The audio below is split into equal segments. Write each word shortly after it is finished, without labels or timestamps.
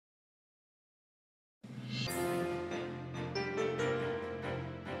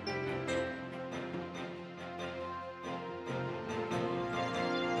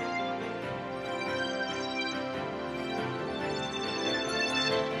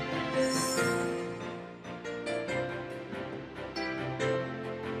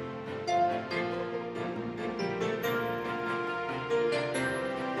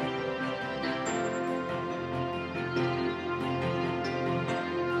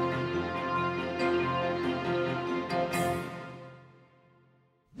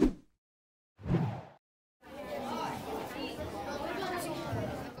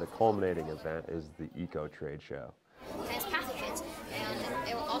culminating event is the Eco Trade Show. It has pathogens, and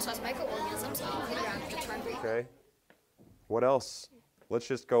it also has microorganisms, so you can around to try and breathe. Okay. What else? Let's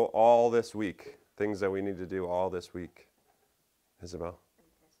just go all this week. Things that we need to do all this week. Isabel?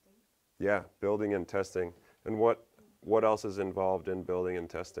 Yeah, building and testing. And what else is involved in building and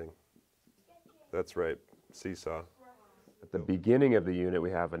testing? That's right, Seesaw. At the beginning of the unit, we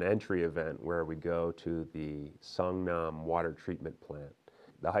have an entry event where we go to the Sungnam water treatment plant.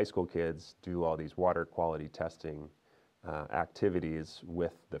 The high school kids do all these water quality testing activities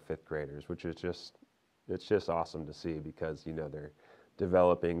with the fifth graders, which is it's just awesome to see because, you know, they're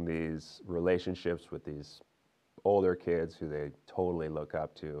developing these relationships with these older kids who they totally look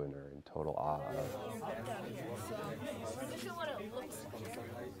up to and are in total awe of.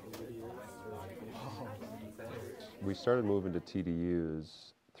 We started moving to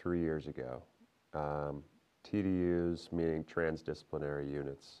TDUs 3 years ago. TDUs meaning Transdisciplinary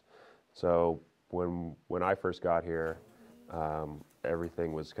Units. So when I first got here,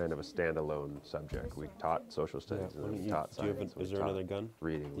 everything was kind of a standalone subject. We taught social studies, and then we taught science. Is there another gun?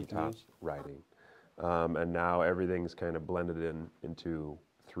 Reading, we taught writing. And now everything's kind of blended into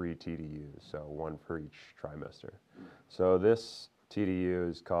 3 TDUs, so 1 for each trimester. So this TDU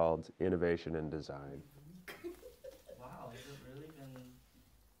is called Innovation and Design. Wow, has it really been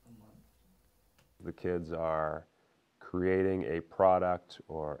a month? The kids are creating a product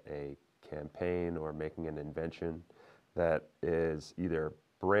or a campaign or making an invention that is either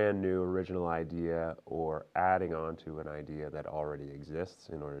brand new original idea or adding on to an idea that already exists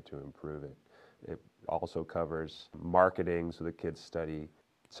in order to improve it. It also covers marketing, so the kids study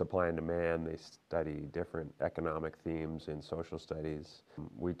supply and demand, they study different economic themes in social studies.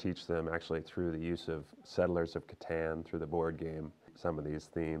 We teach them actually through the use of Settlers of Catan, through the board game, some of these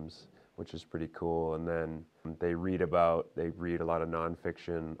themes, which is pretty cool. And then they read a lot of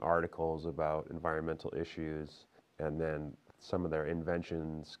nonfiction articles about environmental issues, and then some of their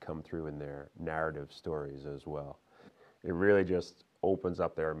inventions come through in their narrative stories as well. It really just opens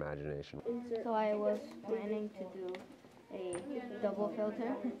up their imagination. So I was planning to do a double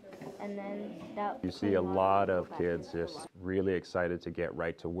filter, and then that... You see a lot of kids just really excited to get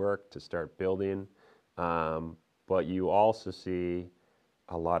right to work, to start building, but you also see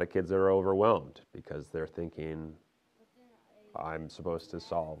a lot of kids that are overwhelmed because they're thinking, I'm supposed to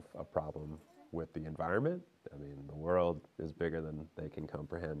solve a problem with the environment. I mean, the world is bigger than they can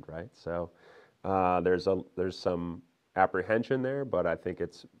comprehend, right? So there's some apprehension there, but I think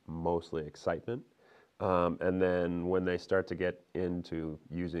it's mostly excitement. And then when they start to get into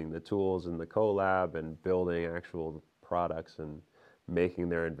using the tools in the collab and building actual products and making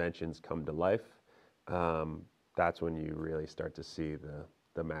their inventions come to life, that's when you really start to see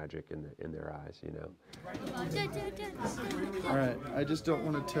the magic in their eyes, you know. All right, I just don't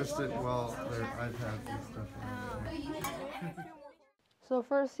want to test it while their iPads and stuff. So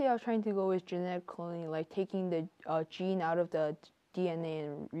firstly, I was trying to go with genetic cloning, like taking the gene out of the DNA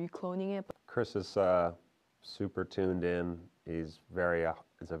and recloning it. Chris is super tuned in. He's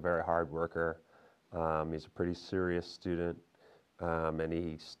a very hard worker. He's a pretty serious student, and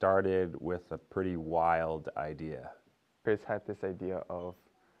he started with a pretty wild idea. Chris had this idea of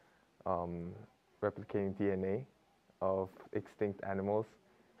replicating DNA of extinct animals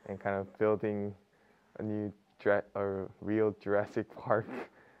and kind of building a real Jurassic Park.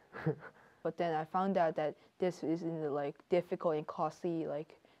 But then I found out that this is in the difficult and costly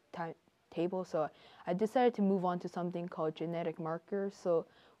timetable, so I decided to move on to something called genetic markers. So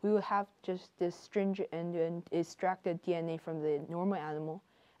we would have just this stringent and extracted DNA from the normal animal,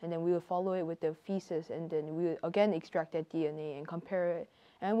 and then we would follow it with the feces, and then we would again extract that DNA and compare it.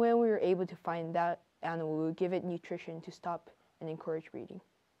 And when we were able to find that animal, we would give it nutrition to stop and encourage breeding.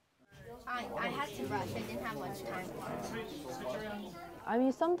 I had to rush. I didn't have much time. I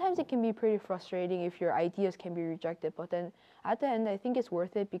mean, sometimes it can be pretty frustrating if your ideas can be rejected, but then at the end, I think it's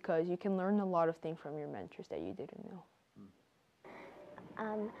worth it because you can learn a lot of things from your mentors that you didn't know.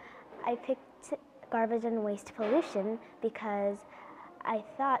 I picked garbage and waste pollution because I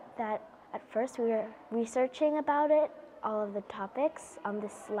thought that at first we were researching about it, all of the topics on the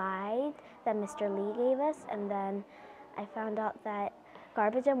slide that Mr. Lee gave us, and then I found out that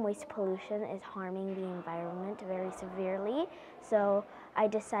garbage and waste pollution is harming the environment very severely, so I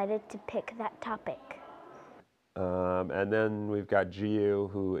decided to pick that topic. And then we've got Jiyoo,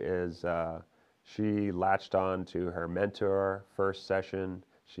 who is, she latched on to her mentor first session.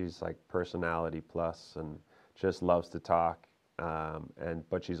 She's like personality plus and just loves to talk,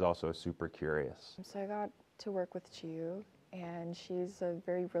 but she's also super curious. So I got to work with Jiyoo, and she's a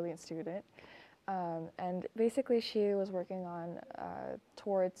very brilliant student. And basically she was working on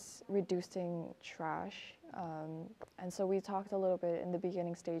towards reducing trash. And so we talked a little bit in the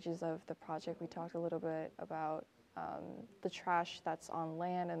beginning stages of the project, we talked a little bit about the trash that's on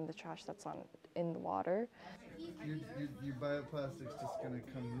land and the trash that's in the water. Your bioplastic's just gonna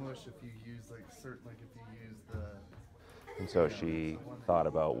come mush if you use like if you use the. And so she thought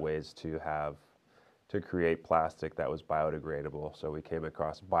about ways to create plastic that was biodegradable. So we came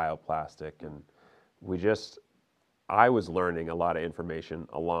across bioplastic, and I was learning a lot of information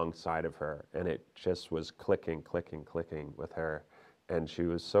alongside of her, and it just was clicking with her. And she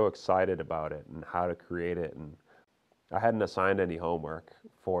was so excited about it and how to create it. And I hadn't assigned any homework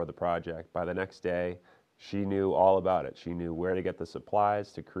for the project. By the next day, she knew all about it. She knew where to get the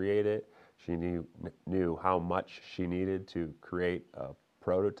supplies to create it. She knew how much she needed to create a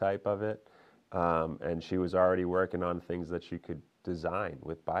prototype of it. And she was already working on things that she could design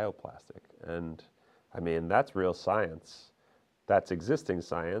with bioplastic. And I mean, that's real science. That's existing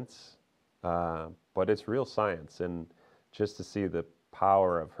science, but it's real science. And just to see the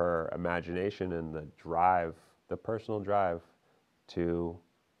power of her imagination and the drive, the personal drive to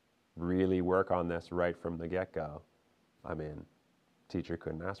really work on this right from the get-go. I mean, teacher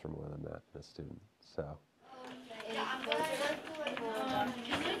couldn't ask for more than that in a student, so.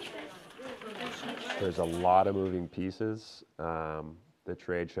 There's a lot of moving pieces. The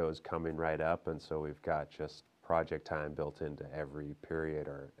trade show is coming right up, and so we've got just project time built into every period,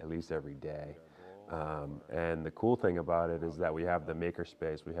 or at least every day. And the cool thing about it is that we have the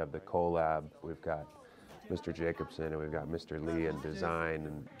makerspace, we have the collab, we've got Mr. Jacobsen and we've got Mr. Lee in design,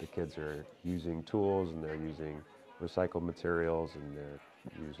 and the kids are using tools and they're using recycled materials and they're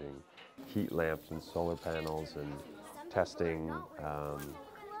using heat lamps and solar panels and testing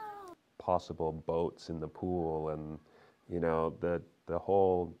possible boats in the pool, and you know, the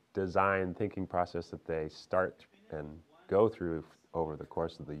whole design thinking process that they start and go through over the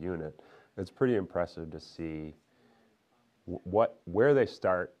course of the unit. It's pretty impressive to see where they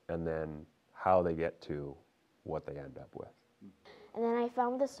start and then how they get to what they end up with. And then I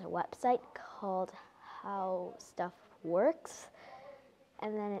found this website called How Stuff Works,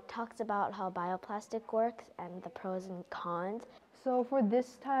 and then it talks about how bioplastic works and the pros and cons. So for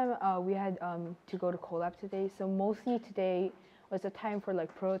this time, we had to go to collab today. So mostly today was a time for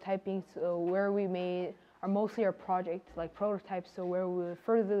like prototyping. So where we made mostly our project like prototypes. So where we will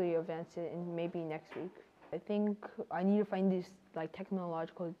furtherly advance it in maybe next week. I think I need to find these like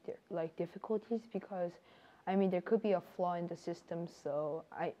technological difficulties, because I mean there could be a flaw in the system. So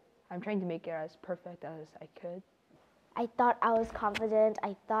I'm trying to make it as perfect as I could. I thought I was confident,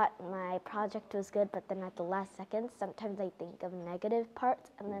 I thought my project was good, but then at the last second, sometimes I think of negative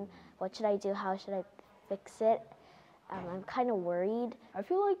parts, and then what should I do, how should I fix it? I'm kind of worried. I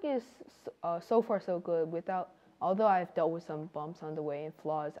feel like it's so far so good. Although I've dealt with some bumps on the way and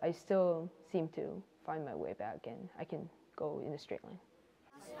flaws, I still seem to find my way back, and I can go in a straight line.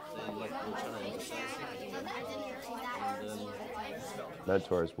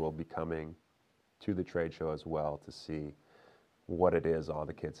 Mentors will be coming to the trade show as well to see what it is all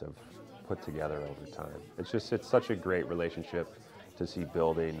the kids have put together over time. It's such a great relationship to see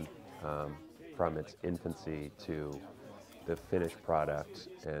building from its infancy to the finished product,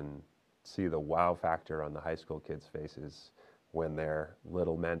 and see the wow factor on the high school kids' faces when their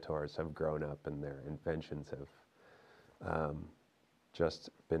little mentors have grown up and their inventions have just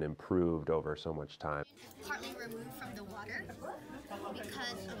been improved over so much time. Partly removed from the water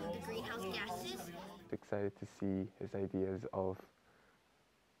because of the greenhouse gases. Excited to see his ideas of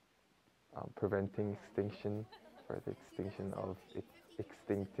preventing extinction, for the extinction of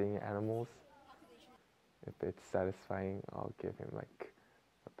extincting animals. If it's satisfying, I'll give him like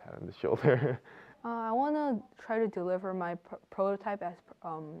a pat on the shoulder. I want to try to deliver my prototype as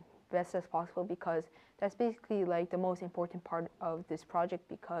best as possible, because that's basically like the most important part of this project,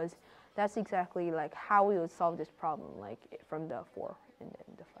 because that's exactly like how we would solve this problem, like from the 4 and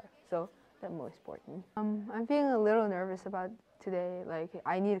then the 5. So that's most important. I'm feeling a little nervous about today. Like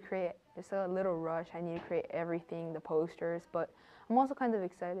I need to create, it's a little rush. I need to create everything, the posters, but I'm also kind of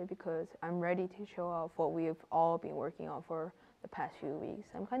excited because I'm ready to show off what we've all been working on for the past few weeks.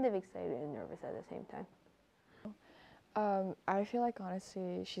 I'm kind of excited and nervous at the same time. I feel like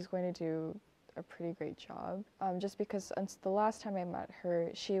honestly she's going to do a pretty great job, just because the last time I met her,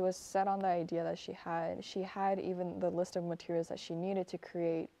 she was set on the idea that she had even the list of materials that she needed to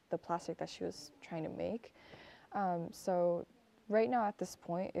create the plastic that she was trying to make. So right now at this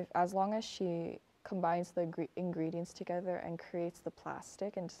point, as long as she combines the ingredients together and creates the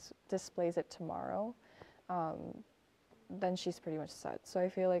plastic and displays it tomorrow, then she's pretty much set. So I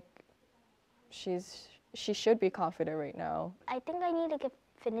feel like she should be confident right now. I think I need to give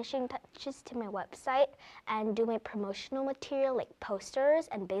finishing touches to my website and do my promotional material like posters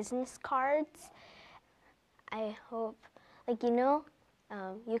and business cards. I hope, like, you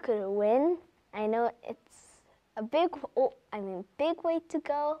could win. I know it's a big way to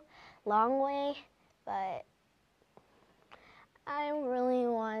go, long way, but I really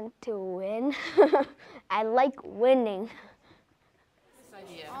want to win. I like winning.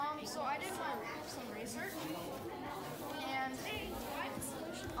 So I did some research, and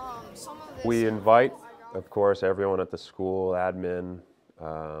some of this. We invite, of course, everyone at the school, admin,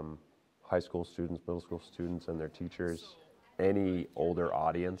 high school students, middle school students, and their teachers. Any older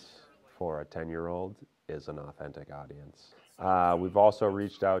audience for a 10-year-old is an authentic audience. We've also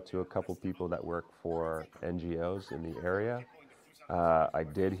reached out to a couple people that work for NGOs in the area. I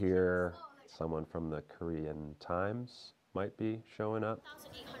did hear someone from the Korean Times might be showing up.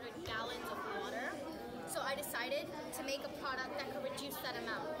 1,800 gallons of water, so I decided to make a product that could reduce that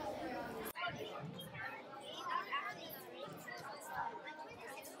amount.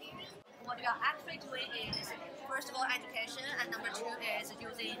 What we are actually doing is, first of all, education, and number two is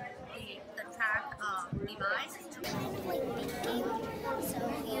using the track device. So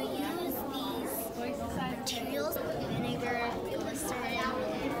you use these materials, vinegar, glycerin.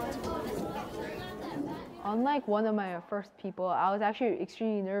 Unlike one of my first people, I was actually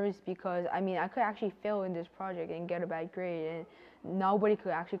extremely nervous because I could actually fail in this project and get a bad grade, and nobody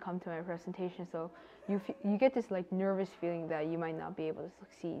could actually come to my presentation. So you get this like nervous feeling that you might not be able to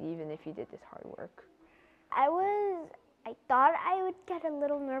succeed even if you did this hard work. I thought I would get a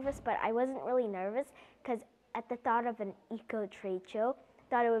little nervous, but I wasn't really nervous because at the thought of an eco trade show, I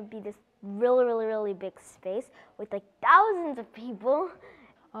thought it would be this really, really, really big space with like thousands of people.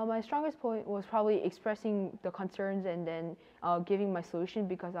 My strongest point was probably expressing the concerns and then giving my solution,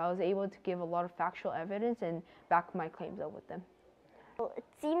 because I was able to give a lot of factual evidence and back my claims up with them. Well, it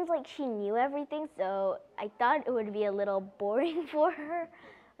seems like she knew everything, so I thought it would be a little boring for her.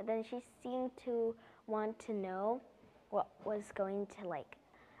 But then she seemed to want to know what was going to, like,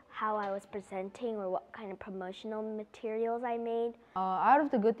 how I was presenting or what kind of promotional materials I made. Out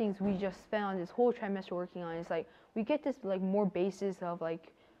of the good things we just spent on this whole trimester working on is like we get this like more basis of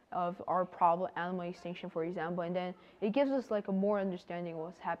our problem, animal extinction, for example, and then it gives us like a more understanding of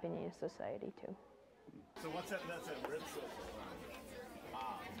what's happening in society too. So that's at risk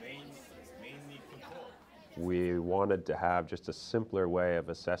of mainly control. We wanted to have just a simpler way of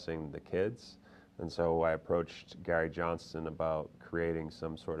assessing the kids, and so I approached Gary Johnston about creating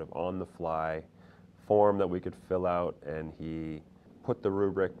some sort of on-the-fly form that we could fill out, and he put the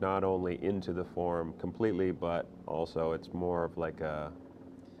rubric not only into the form completely, but also it's more of like a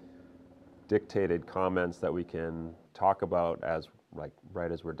dictated comments that we can talk about as like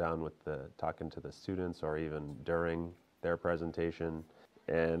right as we're done with the talking to the students or even during their presentation.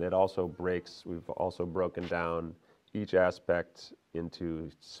 And it also we've also broken down each aspect into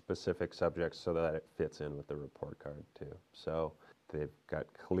specific subjects so that it fits in with the report card too. So they've got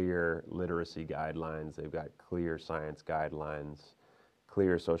clear literacy guidelines, they've got clear science guidelines,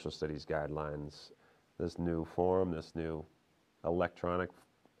 clear social studies guidelines. This new form, this new electronic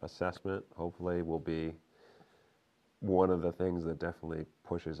assessment, hopefully will be one of the things that definitely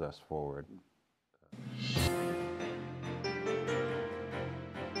pushes us forward.